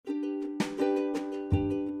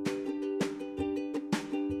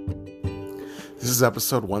This is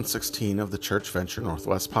episode 116 of the Church Venture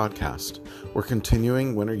Northwest podcast. We're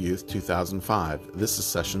continuing Winter Youth 2005. This is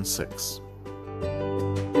session 6.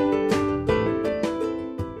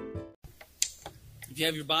 If you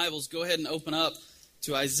have your Bibles, go ahead and open up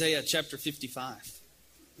to Isaiah chapter 55.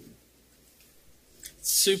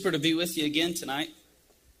 It's super to be with you again tonight.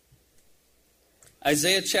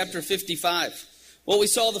 Isaiah chapter 55. What we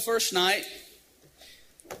saw the first night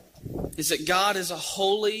is that God is a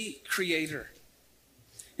holy creator.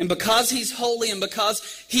 And because He's holy and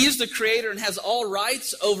because He is the creator and has all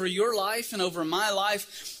rights over your life and over my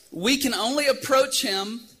life, we can only approach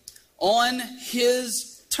Him on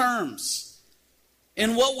His terms.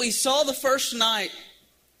 And what we saw the first night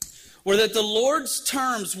were that the Lord's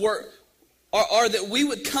terms are that we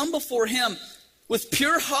would come before Him with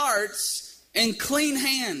pure hearts and clean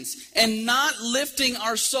hands and not lifting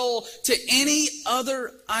our soul to any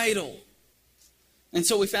other idol. And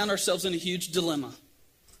so we found ourselves in a huge dilemma.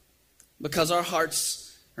 Because our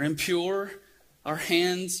hearts are impure, our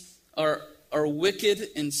hands are wicked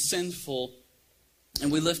and sinful,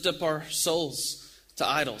 and we lift up our souls to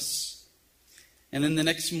idols. And then the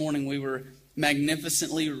next morning we were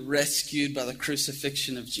magnificently rescued by the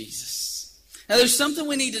crucifixion of Jesus. Now there's something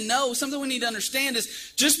we need to know, something we need to understand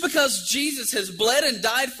is just because Jesus has bled and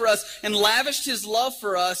died for us and lavished His love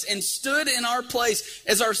for us and stood in our place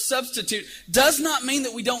as our substitute does not mean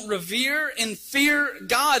that we don't revere and fear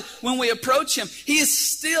God when we approach Him. He is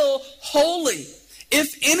still holy.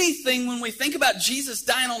 If anything, when we think about Jesus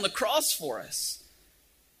dying on the cross for us,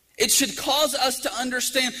 it should cause us to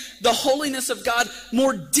understand the holiness of God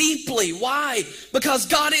more deeply. Why? Because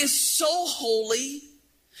God is so holy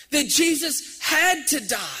that Jesus had to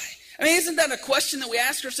die. I mean, isn't that a question that we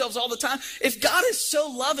ask ourselves all the time? If God is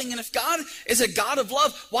so loving and if God is a God of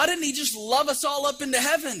love, why didn't He just love us all up into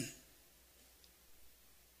heaven?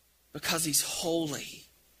 Because He's holy.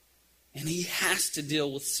 And He has to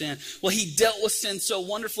deal with sin. Well, He dealt with sin so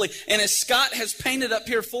wonderfully. And as Scott has painted up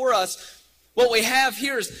here for us, what we have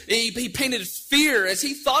here is he painted fear. As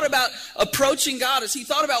he thought about approaching God, as he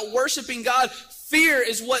thought about worshiping God, fear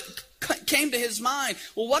is what came to his mind.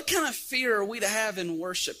 Well, what kind of fear are we to have in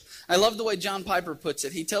worship? I love the way John Piper puts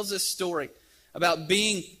it. He tells this story about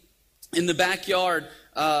being in the backyard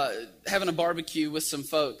having a barbecue with some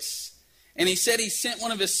folks. And he said he sent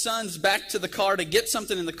one of his sons back to the car to get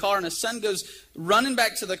something in the car. And his son goes running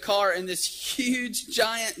back to the car, and this huge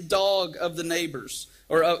giant dog of the neighbors,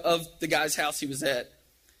 or of the guy's house he was at,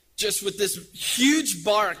 just with this huge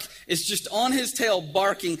bark, is just on his tail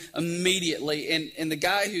barking immediately. And the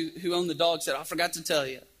guy who owned the dog said, I forgot to tell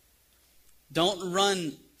you, don't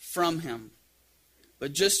run from him,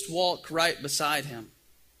 but just walk right beside him.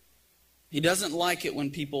 He doesn't like it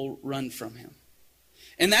when people run from him.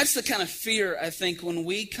 And that's the kind of fear, I think, when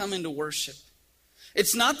we come into worship.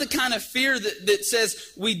 It's not the kind of fear that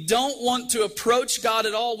says we don't want to approach God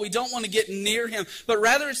at all. We don't want to get near Him. But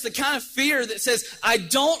rather it's the kind of fear that says I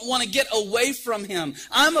don't want to get away from Him.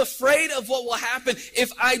 I'm afraid of what will happen if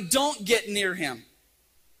I don't get near Him.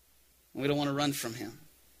 We don't want to run from Him.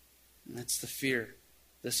 And that's the fear,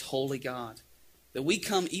 this holy God, that we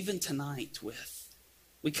come even tonight with.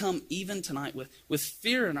 We come even tonight with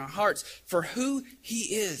fear in our hearts for who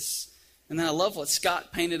He is. And then I love what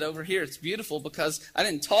Scott painted over here. It's beautiful because I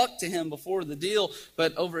didn't talk to him before the deal,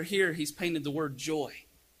 but over here he's painted the word joy.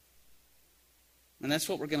 And that's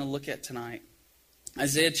what we're going to look at tonight.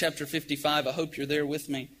 Isaiah chapter 55, I hope you're there with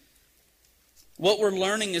me. What we're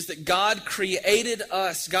learning is that God created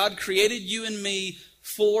us. God created you and me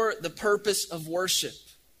for the purpose of worship.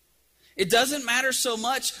 It doesn't matter so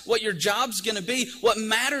much what your job's going to be. What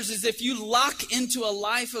matters is if you lock into a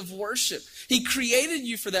life of worship. He created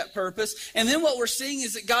you for that purpose. And then what we're seeing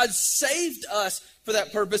is that God saved us for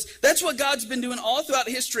that purpose. That's what God's been doing all throughout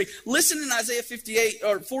history. Listen in Isaiah 58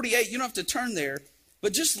 or 48. You don't have to turn there.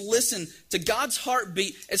 But just listen to God's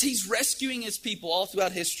heartbeat as He's rescuing His people all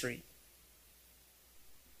throughout history.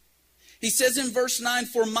 He says in verse 9,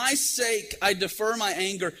 for my sake I defer my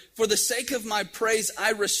anger. For the sake of my praise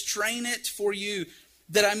I restrain it for you,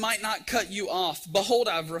 that I might not cut you off. Behold,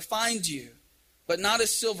 I've refined you, but not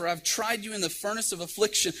as silver. I've tried you in the furnace of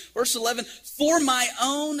affliction. Verse 11, for my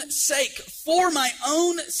own sake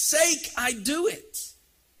I do it.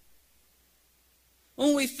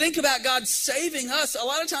 When we think about God saving us, a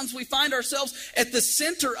lot of times we find ourselves at the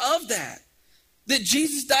center of that. That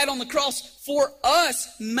Jesus died on the cross for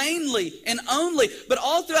us mainly and only. But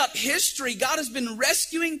all throughout history, God has been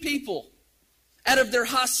rescuing people out of their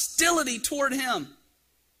hostility toward Him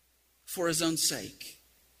for His own sake.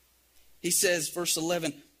 He says, verse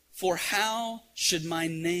 11, For how should my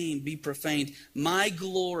name be profaned? My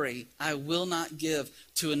glory I will not give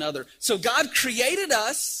to another. So God created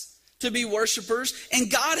us to be worshipers,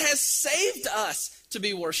 and God has saved us to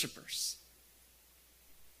be worshipers.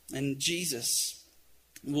 And Jesus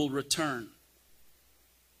will return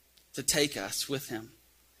to take us with him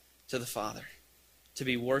to the Father, to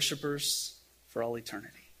be worshipers for all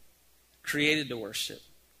eternity. Created to worship,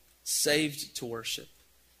 saved to worship.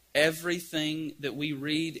 Everything that we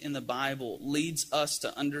read in the Bible leads us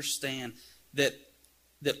to understand that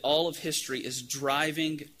all of history is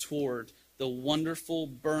driving toward the wonderful,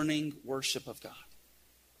 burning worship of God.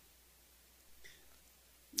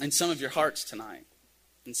 In some of your hearts tonight,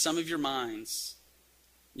 in some of your minds,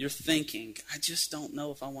 you're thinking, I just don't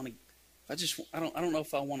know if I want to, I don't know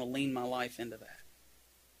if I want to lean my life into that.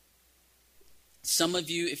 Some of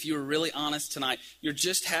you, if you were really honest tonight, you're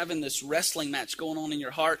just having this wrestling match going on in your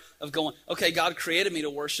heart of going, okay, God created me to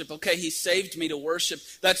worship. Okay, he saved me to worship.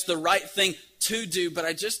 That's the right thing to do, but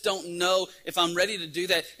I just don't know if I'm ready to do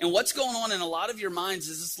that. And what's going on in a lot of your minds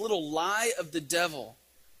is this little lie of the devil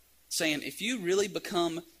saying, if you really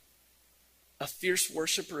become a fierce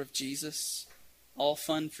worshiper of Jesus, all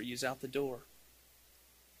fun for you's out the door.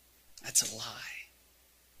 That's a lie.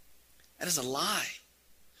 That is a lie.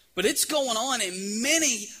 But it's going on in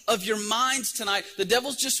many of your minds tonight. The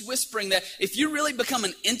devil's just whispering that if you really become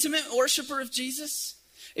an intimate worshiper of Jesus,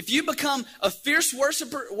 if you become a fierce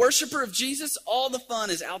worshiper of Jesus, all the fun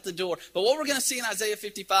is out the door. But what we're going to see in Isaiah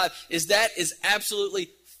 55 is that is absolutely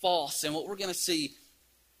false. And what we're going to see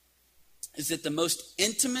is that the most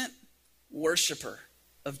intimate worshiper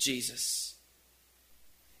of Jesus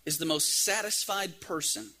is the most satisfied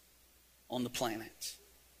person on the planet.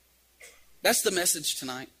 That's the message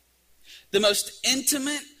tonight. The most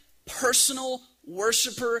intimate, personal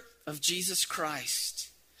worshiper of Jesus Christ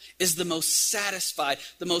is the most satisfied,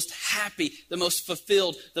 the most happy, the most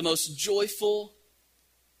fulfilled, the most joyful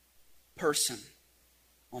person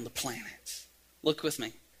on the planet. Look with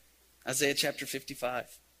me. Isaiah chapter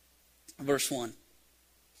 55, verse 1.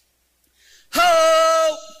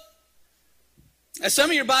 Ho! As some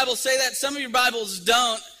of your Bibles say that, some of your Bibles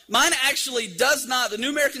don't. Mine actually does not. The New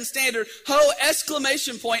American Standard, ho,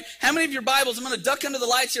 exclamation point. How many of your Bibles, I'm going to duck under the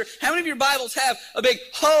lights here. How many of your Bibles have a big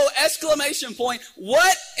ho, exclamation point?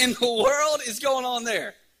 What in the world is going on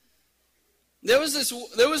there? There was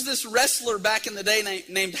this wrestler back in the day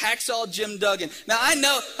named Hacksaw Jim Duggan. Now I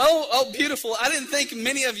know, oh, beautiful. I didn't think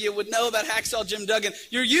many of you would know about Hacksaw Jim Duggan.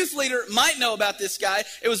 Your youth leader might know about this guy.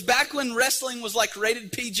 It was back when wrestling was like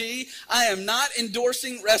rated PG. I am not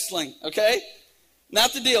endorsing wrestling, okay?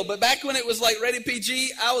 Not the deal. But back when it was like rated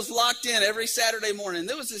PG, I was locked in every Saturday morning.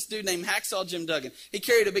 There was this dude named Hacksaw Jim Duggan. He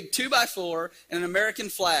carried a big 2x4 and an American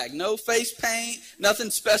flag. No face paint, nothing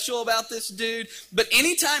special about this dude. But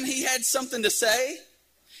anytime he had something to say,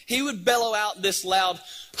 he would bellow out this loud,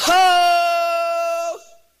 ho!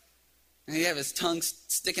 And he'd have his tongue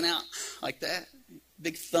sticking out like that.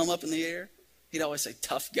 Big thumb up in the air. He'd always say,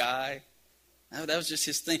 tough guy. That was just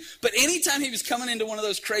his thing. But anytime he was coming into one of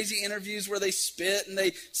those crazy interviews where they spit and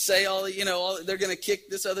they say they're going to kick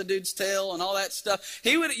this other dude's tail and all that stuff,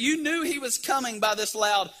 you knew he was coming by this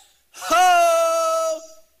loud, ho!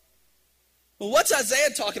 Well, what's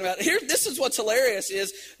Isaiah talking about? Here, this is what's hilarious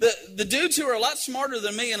is the dudes who are a lot smarter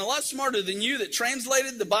than me and a lot smarter than you that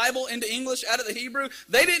translated the Bible into English out of the Hebrew,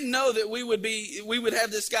 they didn't know that we would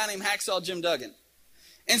have this guy named Hacksaw Jim Duggan.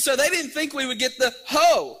 And so they didn't think we would get the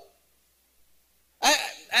ho.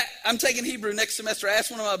 I'm taking Hebrew next semester. I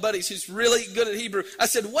asked one of my buddies who's really good at Hebrew. I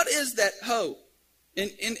said, what is that ho?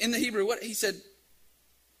 In the Hebrew, what he said,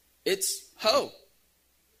 it's ho.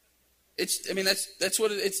 That's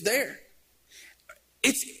what it's there.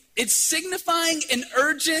 It's signifying an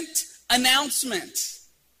urgent announcement.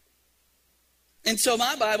 And so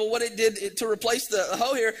my Bible, what it did to replace the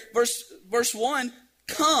ho here, verse 1,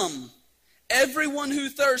 come. Everyone who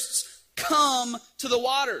thirsts, come to the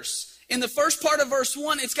waters. In the first part of verse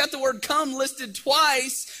 1, it's got the word come listed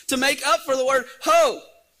twice to make up for the word ho.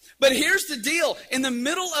 But here's the deal. In the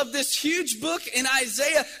middle of this huge book in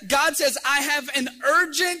Isaiah, God says, I have an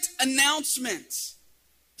urgent announcement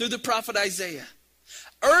through the prophet Isaiah.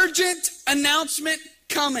 Urgent announcement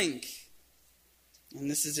coming.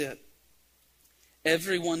 And this is it.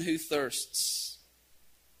 Everyone who thirsts,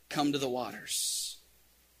 come to the waters.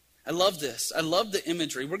 I love this. I love the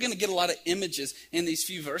imagery. We're going to get a lot of images in these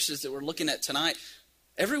few verses that we're looking at tonight.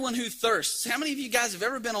 Everyone who thirsts. How many of you guys have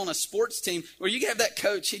ever been on a sports team where you have that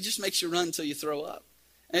coach, he just makes you run until you throw up?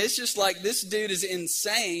 And it's just like, this dude is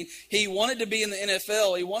insane. He wanted to be in the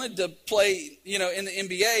NFL. He wanted to play, in the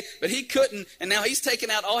NBA, but he couldn't. And now he's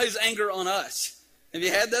taking out all his anger on us. Have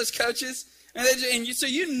you had those coaches? So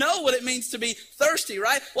you know what it means to be thirsty,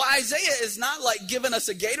 right? Well, Isaiah is not like giving us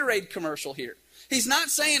a Gatorade commercial here. He's not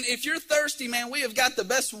saying, if you're thirsty, man, we have got the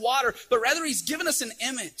best water, but rather he's given us an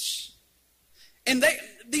image. And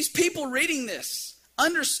these people reading this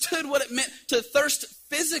understood what it meant to thirst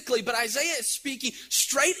physically, but Isaiah is speaking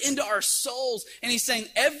straight into our souls, and he's saying,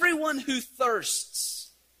 everyone who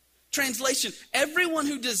thirsts, translation, everyone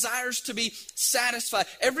who desires to be satisfied,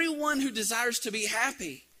 everyone who desires to be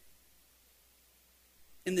happy,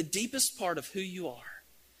 in the deepest part of who you are,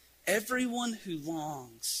 everyone who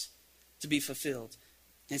longs to be fulfilled.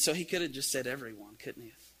 And so he could have just said everyone, couldn't he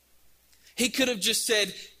have? He could have just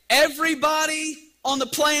said everybody on the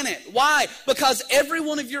planet. Why? Because every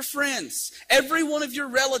one of your friends, every one of your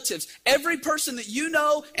relatives, every person that you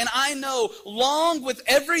know and I know long with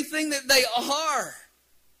everything that they are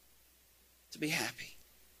to be happy.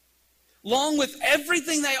 Long with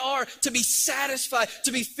everything they are to be satisfied,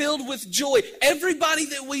 to be filled with joy. Everybody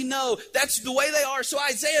that we know, that's the way they are. So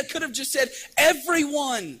Isaiah could have just said,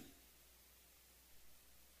 everyone.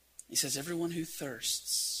 He says, everyone who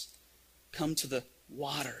thirsts, come to the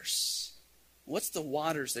waters. What's the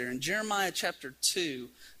waters there? In Jeremiah chapter 2,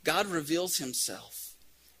 God reveals himself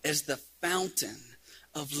as the fountain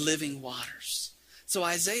of living waters. So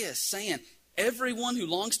Isaiah is saying, everyone who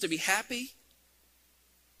longs to be happy,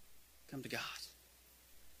 come to God.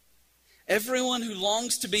 Everyone who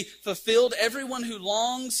longs to be fulfilled, everyone who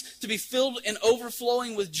longs to be filled and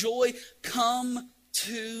overflowing with joy, come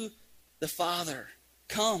to the Father.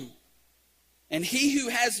 Come. And he who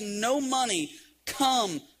has no money,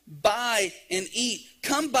 come, buy and eat.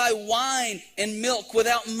 Come buy wine and milk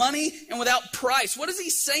without money and without price. What is he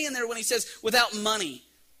saying there when he says without money?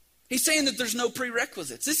 He's saying that there's no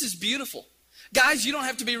prerequisites. This is beautiful. Guys, you don't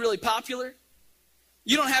have to be really popular.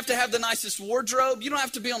 You don't have to have the nicest wardrobe. You don't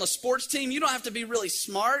have to be on a sports team. You don't have to be really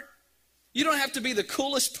smart. You don't have to be the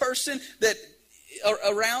coolest person that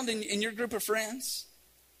around in your group of friends.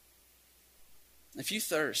 If you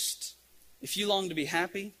thirst, if you long to be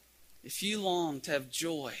happy, if you long to have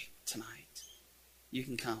joy tonight, you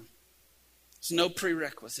can come. There's no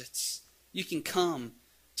prerequisites. You can come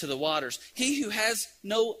to the waters. He who has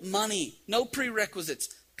no money, no prerequisites,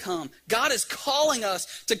 come. God is calling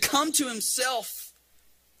us to come to himself.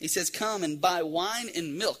 He says, come and buy wine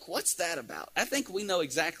and milk. What's that about? I think we know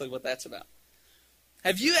exactly what that's about.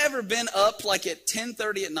 Have you ever been up like at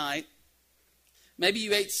 10:30 at night? Maybe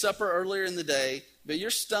you ate supper earlier in the day, but your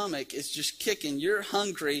stomach is just kicking. You're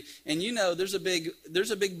hungry, and you know there's a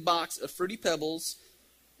big box of Fruity Pebbles,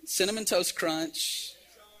 Cinnamon Toast Crunch,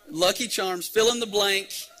 Lucky Charms, fill in the blank.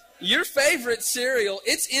 Your favorite cereal,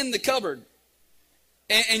 it's in the cupboard.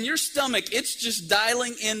 And your stomach, it's just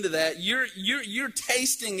dialing into that. You're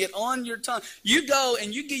tasting it on your tongue. You go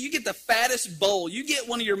and you get the fattest bowl. You get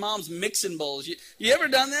one of your mom's mixing bowls. You ever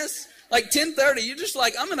done this? Like 10:30, you're just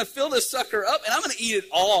like, I'm going to fill this sucker up and I'm going to eat it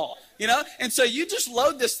all. You know? And so you just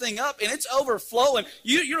load this thing up and it's overflowing.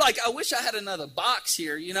 You're like, I wish I had another box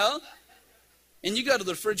here, you know? And you go to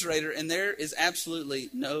the refrigerator and there is absolutely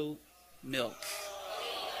no milk.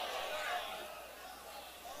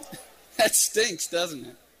 That stinks, doesn't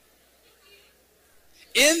it?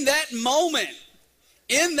 In that moment,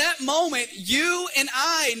 you and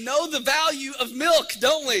I know the value of milk,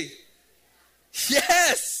 don't we?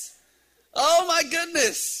 Yes. Oh my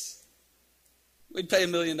goodness. We'd pay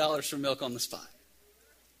 $1 million for milk on the spot.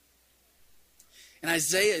 And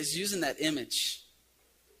Isaiah is using that image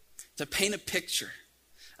to paint a picture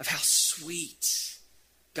of how sweet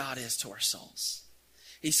God is to our souls.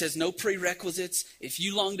 He says, no prerequisites. If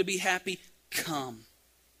you long to be happy, come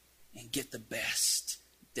and get the best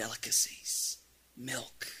delicacies.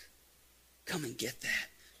 Milk. Come and get that.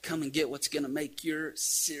 Come and get what's going to make your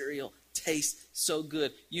cereal taste so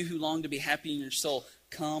good. You who long to be happy in your soul,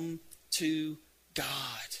 come to God.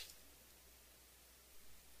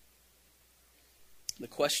 The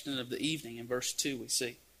question of the evening in verse 2 we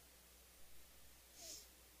see.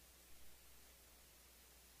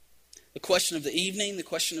 The question of the evening, the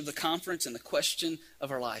question of the conference, and the question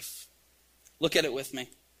of our life. Look at it with me.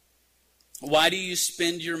 Why do you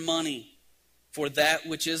spend your money for that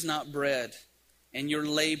which is not bread, and your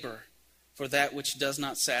labor for that which does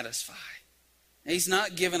not satisfy? And he's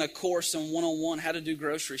not giving a course on 101 how to do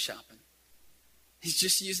grocery shopping. He's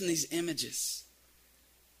just using these images.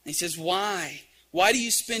 And he says, why? Why do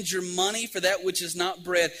you spend your money for that which is not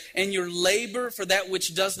bread and your labor for that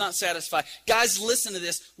which does not satisfy? Guys, listen to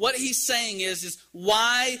this. What he's saying is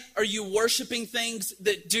why are you worshiping things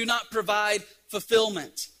that do not provide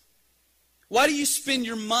fulfillment? Why do you spend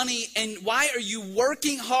your money, and why are you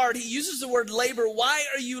working hard? He uses the word labor. Why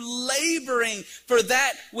are you laboring for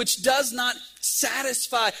that which does not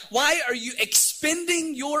satisfy? Why are you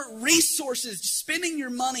expending your resources, spending your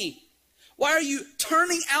money? Why are you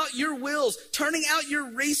turning out your wills, turning out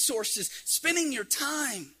your resources, spending your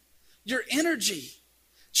time, your energy,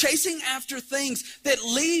 chasing after things that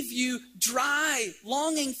leave you dry,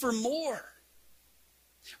 longing for more?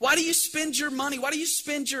 Why do you spend your money? Why do you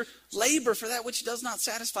spend your labor for that which does not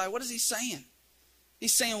satisfy? What is he saying?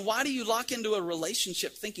 He's saying, why do you lock into a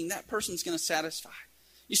relationship thinking that person's going to satisfy?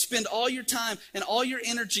 You spend all your time and all your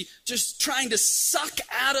energy just trying to suck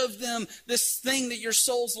out of them this thing that your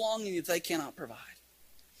soul's longing that they cannot provide.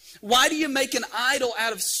 Why do you make an idol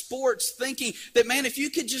out of sports thinking that, man, if you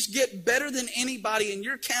could just get better than anybody in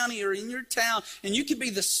your county or in your town and you could be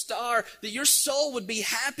the star, that your soul would be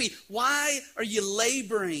happy? Why are you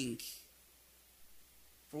laboring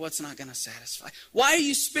for what's not going to satisfy? Why are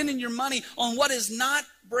you spending your money on what is not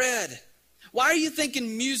bread? Why are you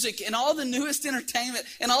thinking music and all the newest entertainment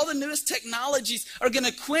and all the newest technologies are going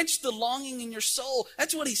to quench the longing in your soul?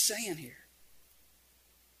 That's what he's saying here.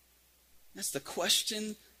 That's the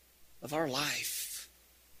question of our life.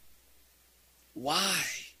 Why?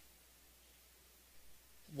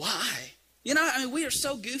 Why? You know, I mean, we are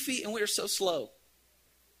so goofy and we are so slow.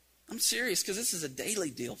 I'm serious, because this is a daily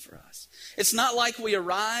deal for us. It's not like we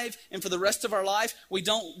arrive and for the rest of our life, we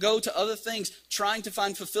don't go to other things trying to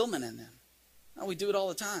find fulfillment in them. No, we do it all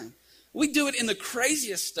the time. We do it in the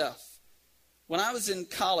craziest stuff. When I was in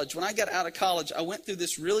college, when I got out of college, I went through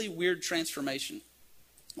this really weird transformation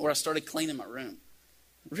where I started cleaning my room.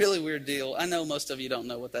 Really weird deal. I know most of you don't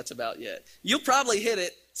know what that's about yet. You'll probably hit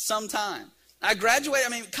it sometime. I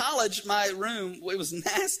graduated, college, my room, it was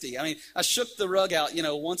nasty. I shook the rug out,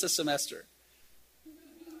 once a semester.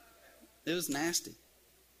 It was nasty.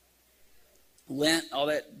 Lint, all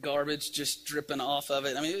that garbage just dripping off of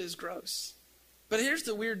it. It was gross. But here's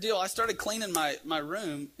the weird deal. I started cleaning my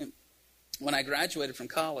room when I graduated from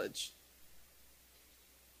college.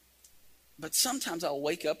 But sometimes I'll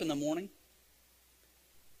wake up in the morning.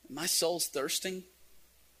 My soul's thirsting.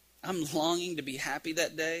 I'm longing to be happy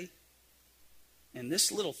that day. And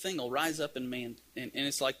this little thing will rise up in me, and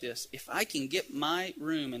it's like this. If I can get my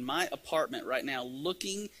room and my apartment right now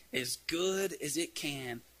looking as good as it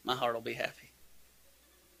can, my heart will be happy.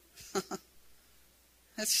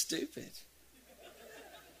 That's stupid.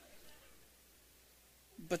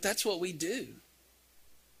 But that's what we do.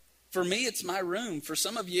 For me, it's my room. For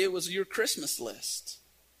some of you, it was your Christmas list.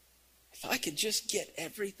 If I could just get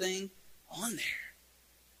everything on there,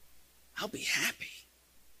 I'll be happy.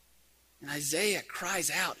 And Isaiah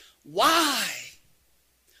cries out, why?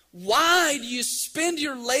 Why do you spend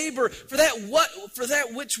your labor for that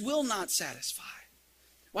which will not satisfy?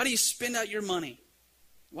 Why do you spend out your money?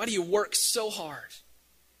 Why do you work so hard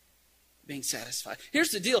being satisfied?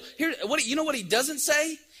 Here's the deal. You know what he doesn't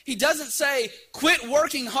say? He doesn't say, quit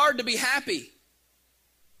working hard to be happy.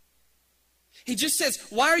 He just says,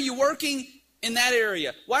 why are you working in that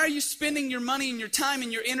area? Why are you spending your money and your time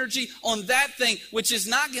and your energy on that thing which is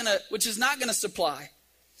not gonna supply?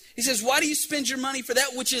 He says, why do you spend your money for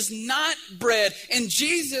that which is not bread? And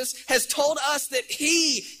Jesus has told us that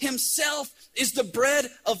he himself is the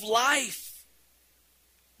bread of life.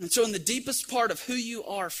 And so in the deepest part of who you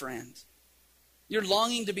are, friend, you're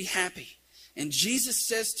longing to be happy. And Jesus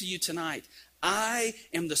says to you tonight, I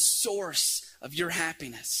am the source of your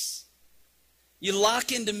happiness. You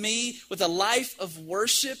lock into me with a life of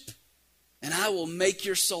worship, and I will make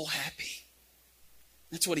your soul happy.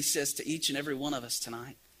 That's what he says to each and every one of us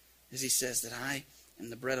tonight, as he says that I am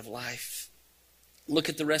the bread of life. Look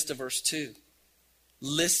at the rest of verse 2.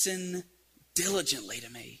 Listen diligently to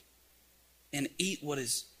me and eat what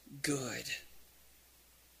is good.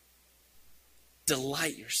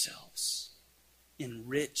 Delight yourselves in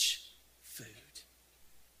rich food.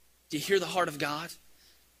 Do you hear the heart of God?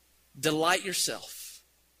 Delight yourself.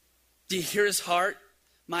 Do you hear his heart?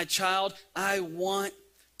 My child, I want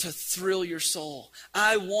to thrill your soul.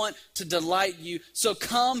 I want to delight you. So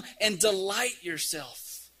come and delight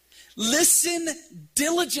yourself. Listen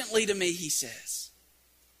diligently to me, he says.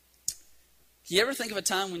 Can you ever think of a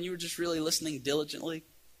time when you were just really listening diligently?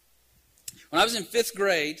 When I was in 5th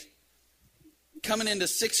grade, coming into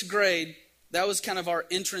 6th grade, that was kind of our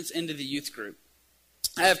entrance into the youth group.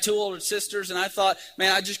 I have 2 older sisters, and I thought,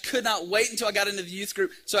 man, I just could not wait until I got into the youth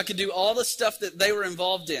group so I could do all the stuff that they were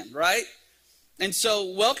involved in, right? And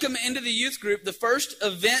so welcome into the youth group. The first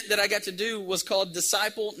event that I got to do was called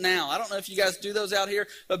Disciple Now. I don't know if you guys do those out here,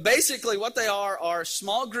 but basically what they are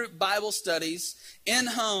small group Bible studies in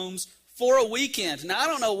homes for a weekend. Now, I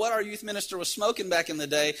don't know what our youth minister was smoking back in the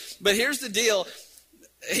day, but here's the deal.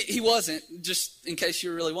 He wasn't, just in case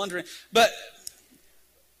you were really wondering. But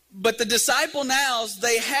the Disciple Nows,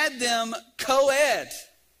 they had them co-ed.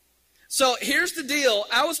 So here's the deal.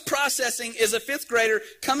 I was processing as a 5th grader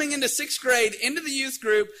coming into 6th grade into the youth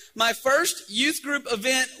group. My first youth group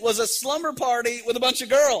event was a slumber party with a bunch of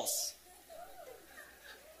girls.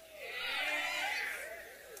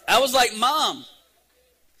 I was like, Mom,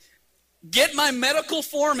 get my medical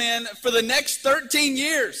form in for the next 13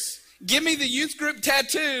 years. Give me the youth group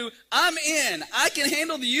tattoo. I'm in. I can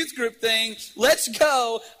handle the youth group thing. Let's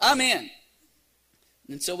go. I'm in.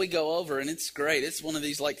 And so we go over, and it's great. It's one of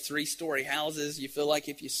these like 3-story houses. You feel like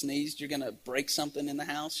if you sneezed, you're going to break something in the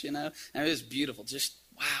house, you know. And it was beautiful. Just,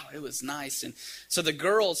 wow, it was nice. And so the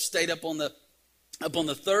girls stayed up on the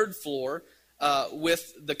 3rd floor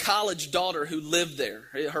with the college daughter who lived there.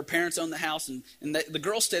 Her parents owned the house, and the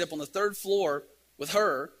girls stayed up on the 3rd floor with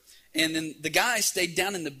her. And then the guy stayed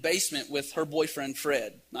down in the basement with her boyfriend,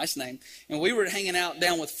 Fred. Nice name. And we were hanging out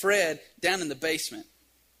down with Fred down in the basement.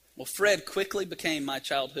 Well, Fred quickly became my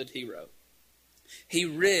childhood hero. He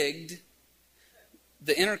rigged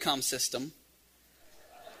the intercom system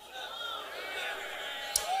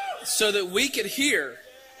so that we could hear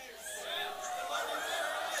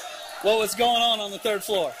what was going on the 3rd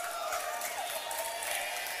floor.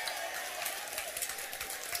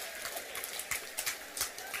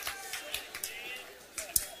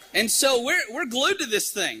 And so we're glued to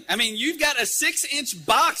this thing. I mean, you've got a 6-inch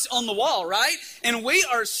box on the wall, right? And we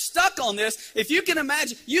are stuck on this. If you can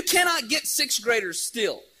imagine, you cannot get 6th graders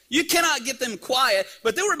still. You cannot get them quiet.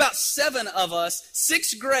 But there were about 7 of us,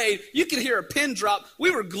 6th grade. You could hear a pin drop.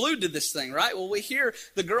 We were glued to this thing, right? Well, we hear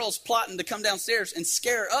the girls plotting to come downstairs and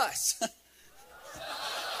scare us.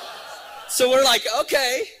 So we're like,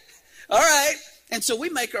 okay, all right. And so we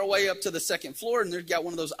make our way up to the 2nd floor, and they've got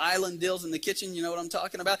one of those island deals in the kitchen, you know what I'm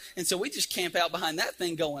talking about? And so we just camp out behind that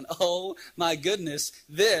thing going, oh my goodness,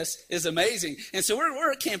 this is amazing. And so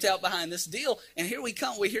we're camped out behind this deal, and here we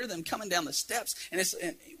come. We hear them coming down the steps, and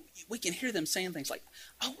we can hear them saying things like,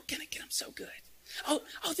 oh, we're going to get them so good. Oh,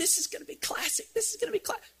 this is going to be classic. This is going to be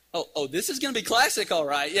classic. Oh, this is going to be classic, all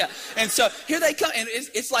right, yeah. And so here they come, and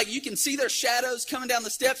it's like you can see their shadows coming down the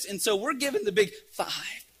steps, and so we're giving the big 5,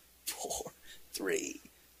 4, 3,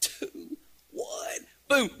 2, 1.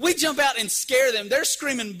 Boom. We jump out and scare them. They're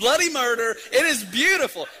screaming bloody murder. It is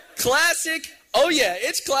beautiful. Classic. Oh, yeah,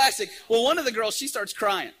 it's classic. Well, one of the girls, she starts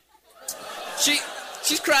crying.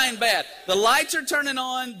 She's crying bad. The lights are turning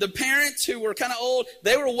on. The parents who were kind of old,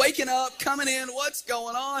 they were waking up, coming in. What's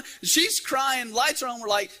going on? She's crying. Lights are on. We're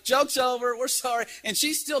like, joke's over. We're sorry. And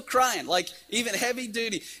she's still crying, like even heavy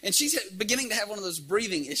duty. And she's beginning to have one of those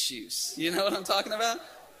breathing issues. You know what I'm talking about?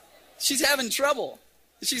 She's having trouble.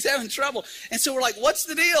 She's having trouble. And so we're like, what's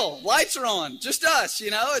the deal? Lights are on. Just us, you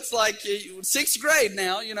know. It's like 6th grade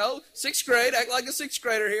now, you know. 6th grade, act like a 6th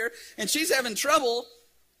grader here. And she's having trouble.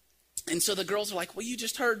 And so the girls are like, well, you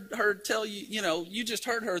just heard her tell you, you know, you just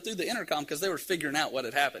heard her through the intercom because they were figuring out what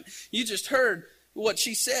had happened. You just heard what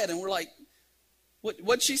she said. And we're like,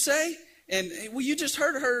 what'd she say? And, well, you just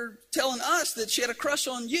heard her telling us that she had a crush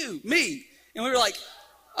on you, me. And we were like,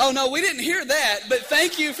 oh, no, we didn't hear that, but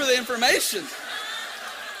thank you for the information.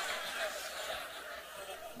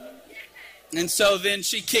 And so then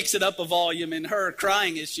she kicks it up a volume in her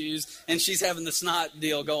crying issues, and she's having the snot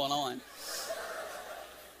deal going on.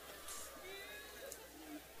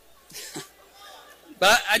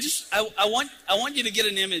 But I want you to get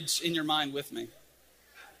an image in your mind with me.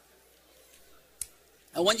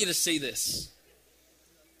 I want you to see this.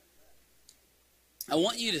 I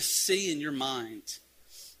want you to see in your mind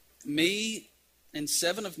me and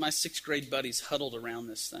 7 of my 6th grade buddies huddled around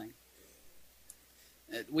this thing.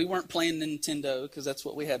 We weren't playing Nintendo because that's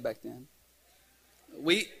what we had back then.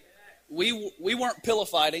 We weren't pillow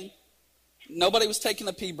fighting. Nobody was taking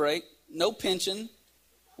a pee break. No pinching.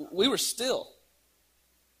 We were still.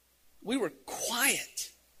 We were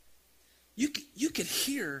quiet. You could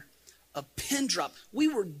hear a pin drop. We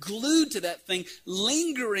were glued to that thing,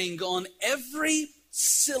 lingering on every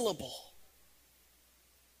syllable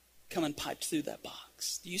coming piped through that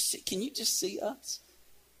box. Do you see? Can you just see us?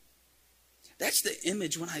 That's the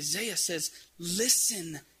image when Isaiah says,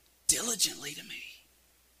 listen diligently to me.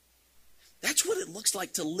 That's what it looks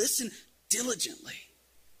like to listen diligently.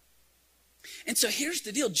 And so here's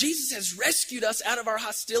the deal. Jesus has rescued us out of our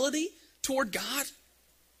hostility toward God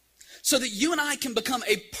so that you and I can become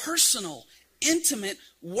a personal, intimate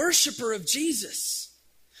worshiper of Jesus.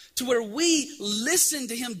 To where we listen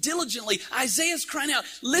to him diligently. Isaiah's crying out,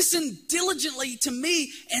 listen diligently to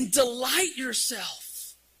me and delight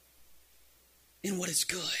yourself in what is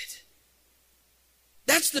good.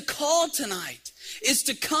 That's the call tonight, is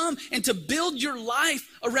to come and to build your life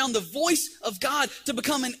around the voice of God, to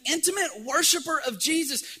become an intimate worshiper of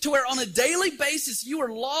Jesus, to where on a daily basis you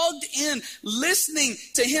are logged in, listening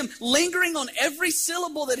to him, lingering on every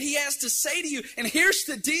syllable that he has to say to you. And here's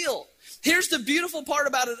the deal. Here's the beautiful part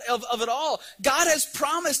about it, of it all. God has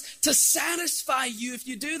promised to satisfy you if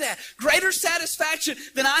you do that. Greater satisfaction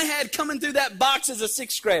than I had coming through that box as a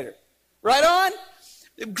sixth grader. Right on?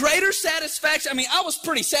 Greater satisfaction. I mean, I was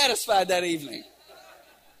pretty satisfied that evening.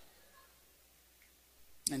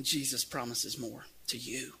 And Jesus promises more to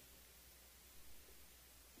you.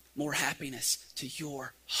 More happiness to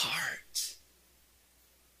your heart.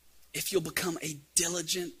 If you'll become a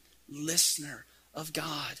diligent listener of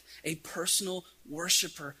God, a personal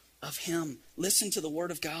worshiper of him. Listen to the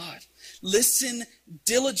word of God. Listen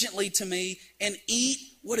diligently to me and eat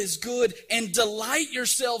what is good and delight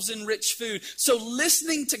yourselves in rich food. So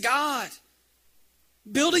listening to God,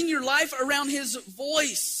 building your life around his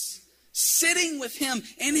voice, sitting with him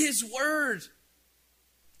in his word,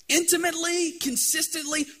 intimately,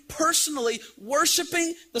 consistently, personally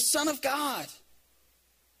worshiping the Son of God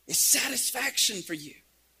is satisfaction for you.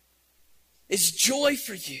 It's joy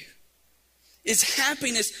for you. It's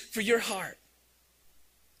happiness for your heart.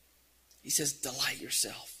 He says, delight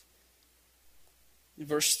yourself. In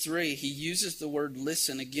verse 3, he uses the word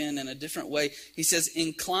listen again in a different way. He says,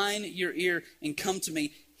 incline your ear and come to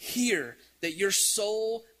me. Hear, that your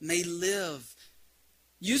soul may live.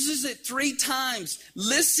 Uses it 3 times.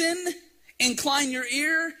 Listen, incline your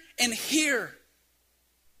ear, and hear.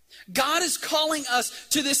 God is calling us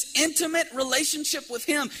to this intimate relationship with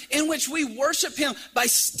him in which we worship him by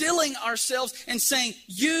stilling ourselves and saying,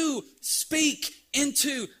 you speak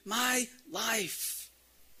into my life.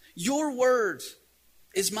 Your word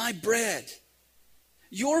is my bread.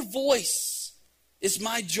 Your voice is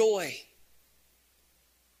my joy.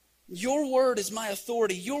 Your word is my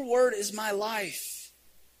authority. Your word is my life.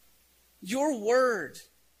 Your word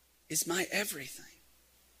is my everything.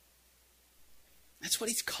 That's what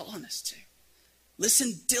he's calling us to.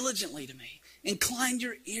 Listen diligently to me. Incline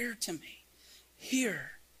your ear to me.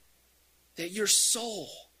 Hear, that your soul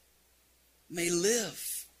may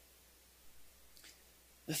live.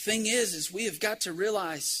 The thing is we have got to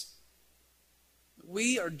realize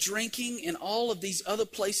we are drinking in all of these other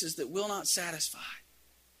places that will not satisfy.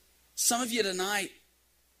 Some of you tonight,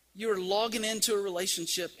 you are logging into a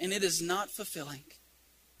relationship and it is not fulfilling.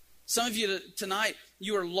 Some of you tonight,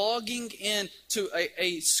 you are logging into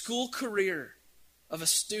a school career of a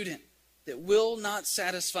student that will not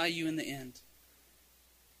satisfy you in the end.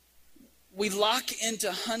 We lock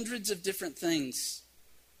into hundreds of different things.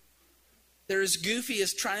 They're as goofy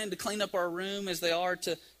as trying to clean up our room as they are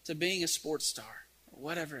to being a sports star, or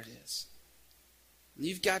whatever it is. And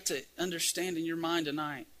you've got to understand in your mind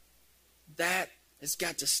tonight, that has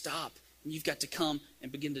got to stop. And you've got to come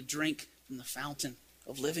and begin to drink from the fountain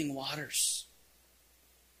of living waters.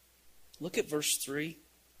 Look at verse 3.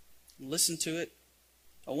 Listen to it.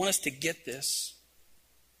 I want us to get this.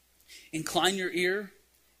 Incline your ear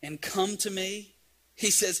and come to me. He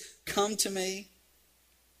says, come to me.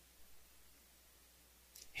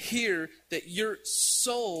 Hear, that your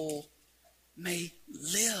soul may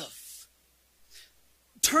live.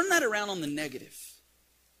 Turn that around on the negative.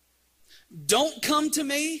 Don't come to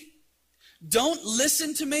me. Don't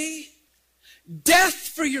listen to me. Death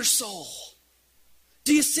for your soul.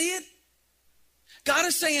 Do you see it? God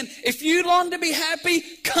is saying, if you long to be happy,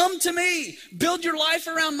 come to me. Build your life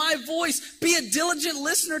around my voice. Be a diligent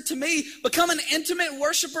listener to me. Become an intimate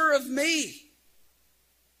worshiper of me.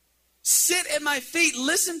 Sit at my feet.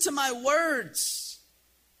 Listen to my words.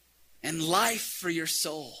 And life for your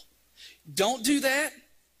soul. Don't do that.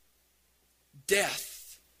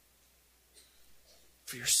 Death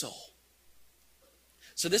for your soul.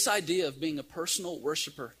 So this idea of being a personal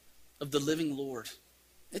worshiper of the living Lord,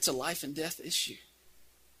 it's a life and death issue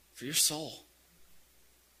for your soul.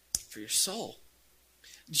 For your soul.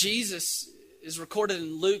 Jesus is recorded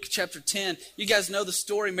in Luke chapter 10. You guys know the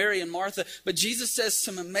story, Mary and Martha, but Jesus says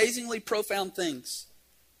some amazingly profound things.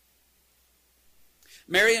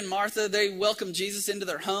 Mary and Martha, they welcome Jesus into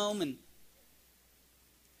their home, and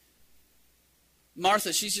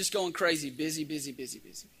Martha, she's just going crazy, busy.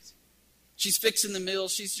 She's fixing the meal.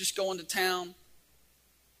 She's just going to town.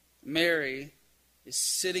 Mary is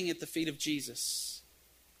sitting at the feet of Jesus,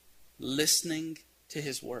 listening to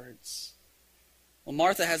his words. Well,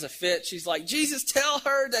 Martha has a fit. She's like, Jesus, tell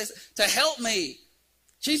her to help me.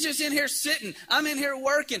 She's just in here sitting. I'm in here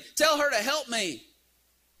working. Tell her to help me.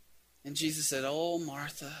 And Jesus said, oh,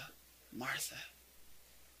 Martha, Martha,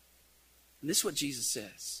 And this is what Jesus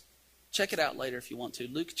says. Check it out later if you want to.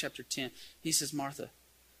 Luke chapter 10. He says, Martha,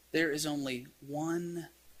 there is only one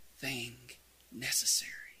thing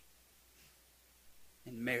necessary.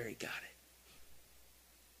 And Mary got it.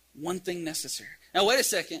 One thing necessary. Now wait a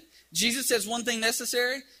second. Jesus says one thing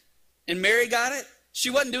necessary, and Mary got it? She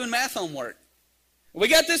wasn't doing math homework. We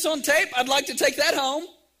got this on tape. I'd like to take that home.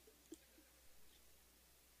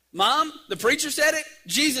 Mom, the preacher said it.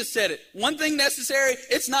 Jesus said it. One thing necessary,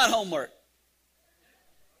 it's not homework.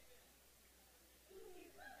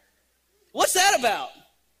 What's that about?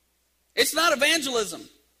 It's not evangelism.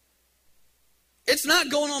 It's not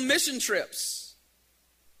going on mission trips.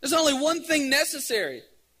 There's only one thing necessary.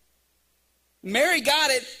 Mary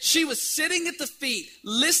got it. She was sitting at the feet,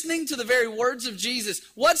 listening to the very words of Jesus.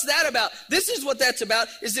 What's that about? This is what that's about,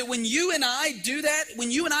 is that when you and I do that,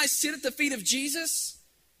 when you and I sit at the feet of Jesus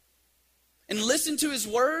and listen to his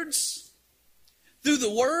words, through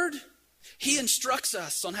the word, he instructs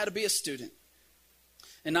us on how to be a student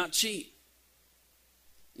and not cheat.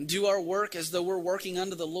 And do our work as though we're working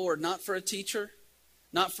unto the Lord, not for a teacher,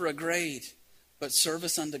 not for a grade, but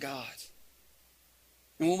service unto God.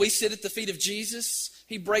 And when we sit at the feet of Jesus,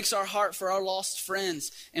 he breaks our heart for our lost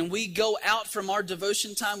friends. And we go out from our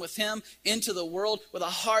devotion time with him into the world with a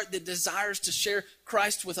heart that desires to share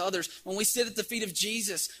Christ with others. When we sit at the feet of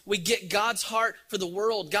Jesus, we get God's heart for the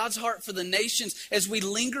world, God's heart for the nations, as we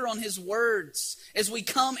linger on his words, as we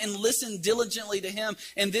come and listen diligently to him.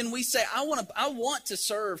 And then we say, I want to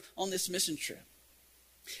serve on this mission trip.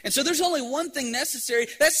 And so there's only one thing necessary.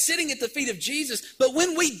 That's sitting at the feet of Jesus. But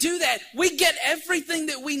when we do that, we get everything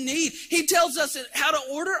that we need. He tells us how to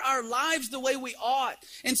order our lives the way we ought.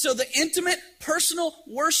 And so the intimate, personal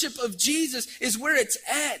worship of Jesus is where it's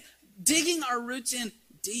at, digging our roots in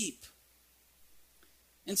deep.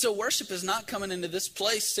 And so worship is not coming into this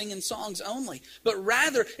place singing songs only. But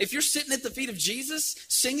rather, if you're sitting at the feet of Jesus,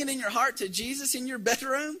 singing in your heart to Jesus in your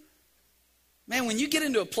bedroom, man, when you get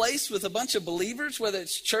into a place with a bunch of believers, whether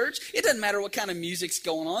it's church, it doesn't matter what kind of music's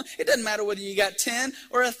going on. It doesn't matter whether you got 10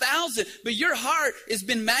 or 1,000. But your heart has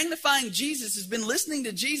been magnifying Jesus, has been listening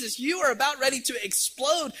to Jesus. You are about ready to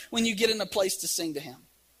explode when you get in a place to sing to him.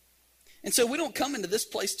 And so we don't come into this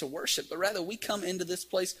place to worship, but rather we come into this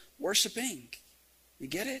place worshiping. You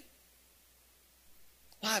get it?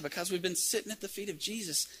 Why? Because we've been sitting at the feet of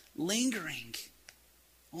Jesus, lingering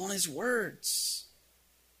on his words.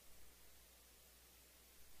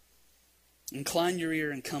 Incline your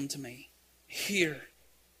ear and come to me. Hear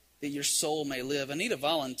that your soul may live. I need a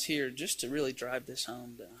volunteer just to really drive this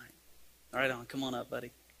home tonight. All right, on. Come on up,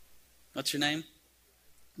 buddy. What's your name?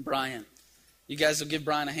 Brian. You guys will give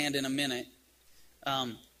Brian a hand in a minute.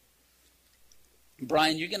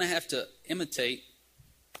 Brian, you're going to have to imitate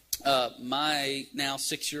my now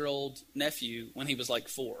 6-year-old nephew when he was like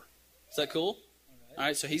 4. Is that cool? All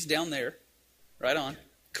right, so he's down there. Right on.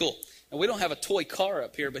 Cool. And we don't have a toy car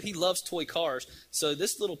up here, but he loves toy cars. So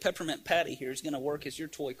this little peppermint patty here is going to work as your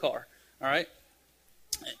toy car. All right?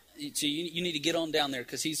 So you need to get on down there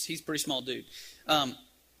because he's a pretty small dude.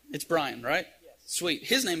 It's Brian, right? Yes. Sweet.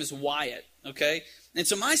 His name is Wyatt, okay? And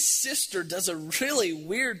so my sister does a really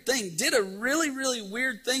weird thing, did a really, really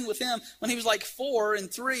weird thing with him when he was like 4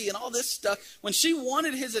 and 3 and all this stuff. When she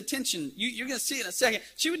wanted his attention, you're going to see it in a second,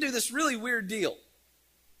 she would do this really weird deal.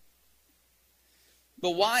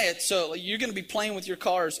 But Wyatt, so you're going to be playing with your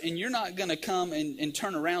cars, and you're not going to come and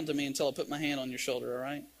turn around to me until I put my hand on your shoulder, all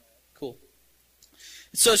right? Cool.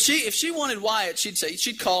 So if she wanted Wyatt,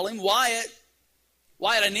 she'd call him, Wyatt,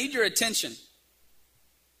 I need your attention.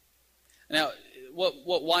 Now,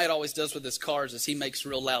 what Wyatt always does with his cars is he makes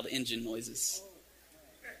real loud engine noises.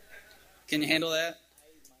 Can you handle that?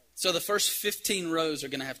 So the first 15 rows are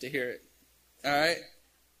going to have to hear it. All right?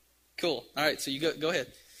 Cool. All right, so you go ahead.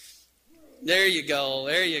 There you go,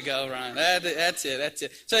 Ryan. That's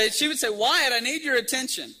it. So she would say, Wyatt, I need your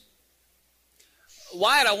attention.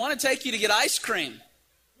 Wyatt, I want to take you to get ice cream.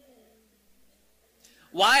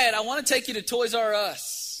 Wyatt, I want to take you to Toys R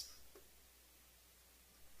Us.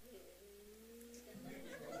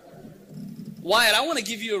 Wyatt, I want to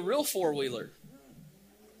give you a real 4-wheeler.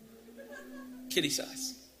 Kitty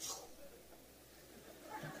size.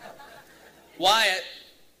 Wyatt,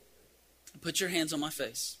 put your hands on my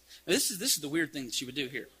face. This is the weird thing that she would do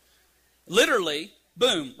here. Literally,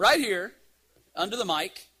 boom, right here, under the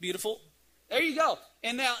mic, beautiful. There you go.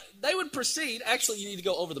 And now they would proceed. Actually, you need to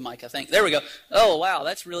go over the mic, I think. There we go. Oh, wow,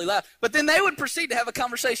 that's really loud. But then they would proceed to have a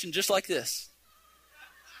conversation just like this.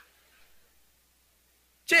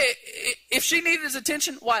 If she needed his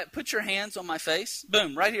attention, Wyatt, put your hands on my face.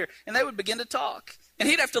 Boom, right here. And they would begin to talk. And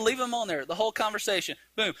he'd have to leave them on there, the whole conversation.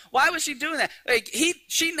 Boom. Why was she doing that?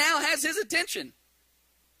 She now has his attention.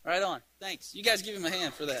 Right on. Thanks. You guys give him a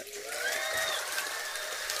hand for that.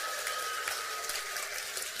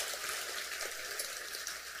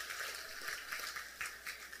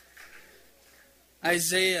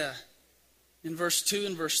 Isaiah, in verse 2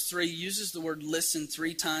 and verse 3, uses the word listen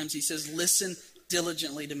 3 times. He says, listen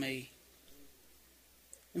diligently to me.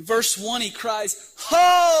 In verse 1, he cries,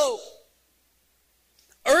 ho!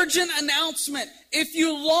 Urgent announcement. If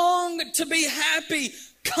you long to be happy,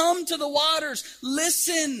 come to the waters.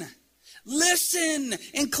 Listen. Listen.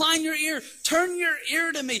 Incline your ear. Turn your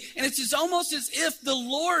ear to me. And it's almost as if the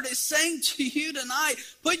Lord is saying to you tonight,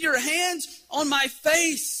 put your hands on my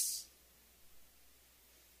face.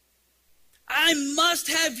 I must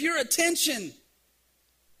have your attention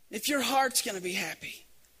if your heart's going to be happy.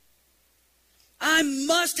 I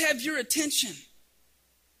must have your attention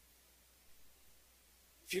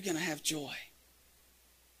if you're going to have joy.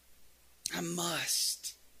 I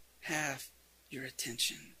must have your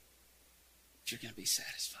attention if you're going to be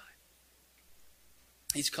satisfied.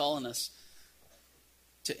 He's calling us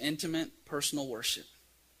to intimate personal worship,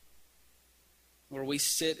 where we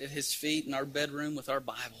sit at his feet in our bedroom with our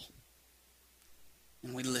Bible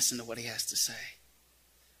and we listen to what he has to say.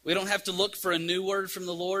 We don't have to look for a new word from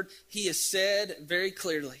the Lord. He has said very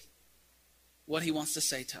clearly what he wants to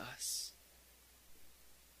say to us.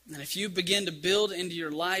 And if you begin to build into your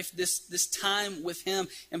life this time with him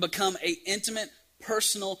and become an intimate,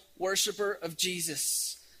 personal worshiper of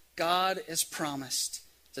Jesus, God has promised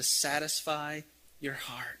to satisfy your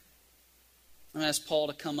heart. I'm going to ask Paul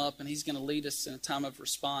to come up, and he's going to lead us in a time of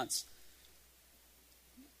response.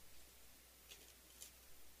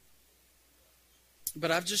 But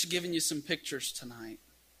I've just given you some pictures tonight.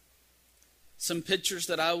 Some pictures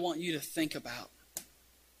that I want you to think about.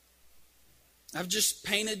 I've just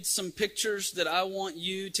painted some pictures that I want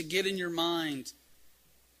you to get in your mind.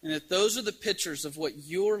 And that those are the pictures of what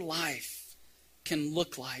your life can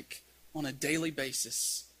look like on a daily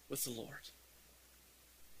basis with the Lord.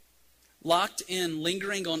 Locked in,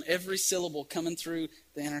 lingering on every syllable coming through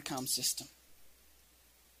the intercom system.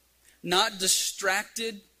 Not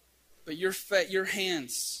distracted, but your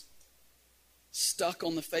hands stuck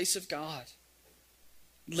on the face of God,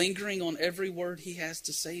 lingering on every word he has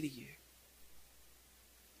to say to you.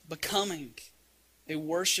 Becoming a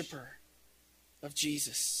worshiper of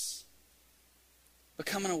Jesus.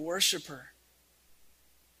 Becoming a worshiper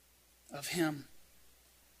of him.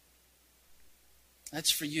 That's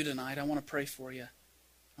for you tonight. I want to pray for you.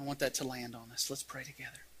 I want that to land on us. Let's pray together.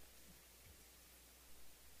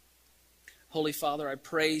 Holy Father, I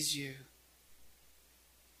praise you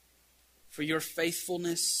for your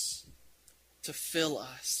faithfulness to fill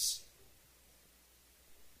us.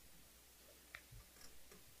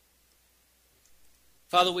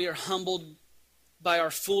 Father, we are humbled by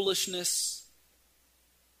our foolishness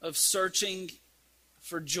of searching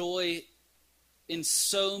for joy in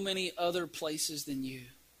so many other places than you.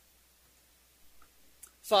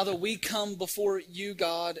 Father, we come before you,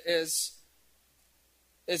 God, as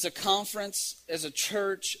a conference, as a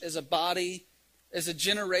church, as a body, as a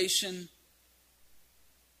generation.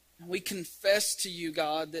 And we confess to you,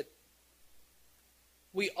 God, that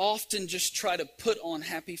we often just try to put on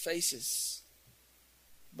happy faces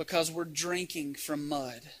because we're drinking from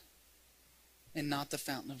mud and not the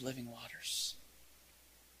fountain of living waters.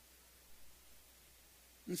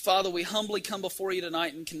 And Father, we humbly come before you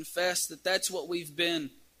tonight and confess that that's what we've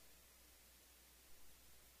been.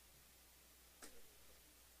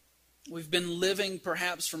 We've been living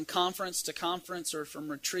perhaps from conference to conference or from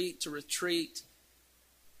retreat to retreat.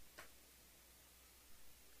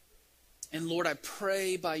 And Lord, I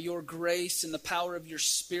pray by your grace and the power of your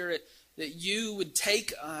Spirit that you would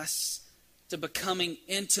take us to becoming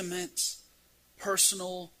intimate,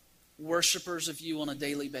 personal worshipers of you on a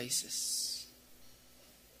daily basis.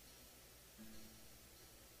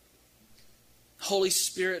 Holy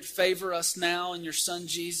Spirit, favor us now in your Son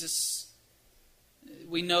Jesus.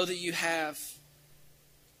 We know that you have.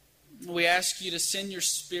 We ask you to send your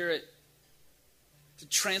Spirit to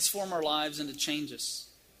transform our lives and to change us.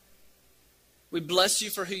 We bless you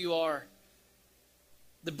for who you are,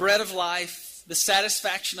 the bread of life, the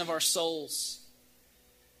satisfaction of our souls.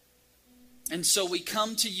 And so we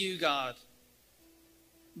come to you, God,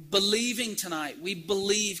 believing tonight. We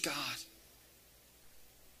believe, God,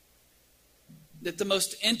 that the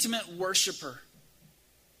most intimate worshiper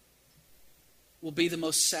will be the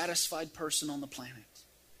most satisfied person on the planet.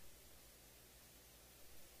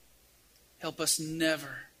 Help us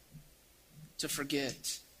never to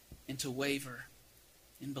forget and to waver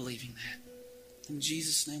in believing that. In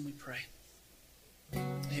Jesus' name we pray.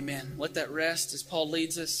 Amen. Let that rest as Paul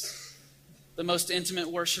leads us. The most intimate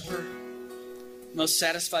worshiper, most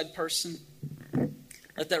satisfied person.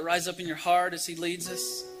 Let that rise up in your heart as he leads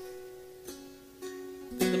us.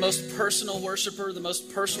 The most personal worshiper, the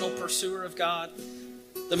most personal pursuer of God,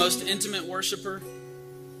 the most intimate worshiper.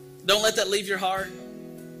 Don't let that leave your heart.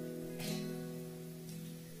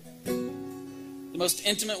 The most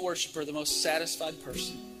intimate worshiper, the most satisfied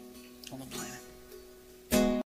person on the planet.